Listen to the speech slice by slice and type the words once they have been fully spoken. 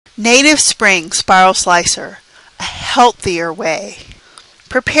Native Spring Spiral Slicer, a healthier way.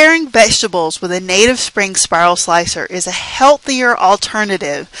 Preparing vegetables with a Native Spring Spiral Slicer is a healthier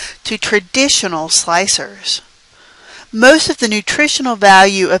alternative to traditional slicers. Most of the nutritional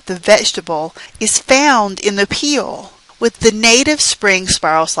value of the vegetable is found in the peel. With the Native Spring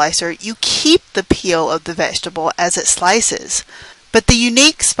Spiral Slicer, you keep the peel of the vegetable as it slices. But the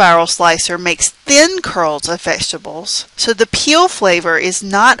unique spiral slicer makes thin curls of vegetables, so the peel flavor is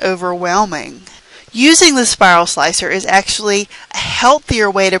not overwhelming. Using the spiral slicer is actually a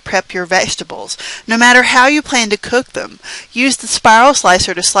healthier way to prep your vegetables, no matter how you plan to cook them. Use the spiral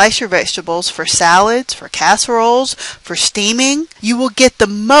slicer to slice your vegetables for salads, for casseroles, for steaming. You will get the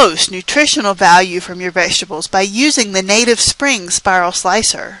most nutritional value from your vegetables by using the Native Spring Spiral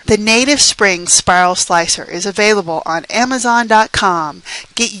Slicer. The Native Spring Spiral Slicer is available on Amazon.com.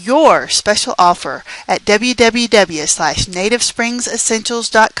 Get your special offer at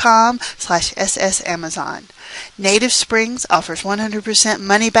www.nativespringsessentials.com/SS Amazon. Native Springs offers 100%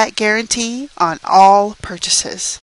 money-back guarantee on all purchases.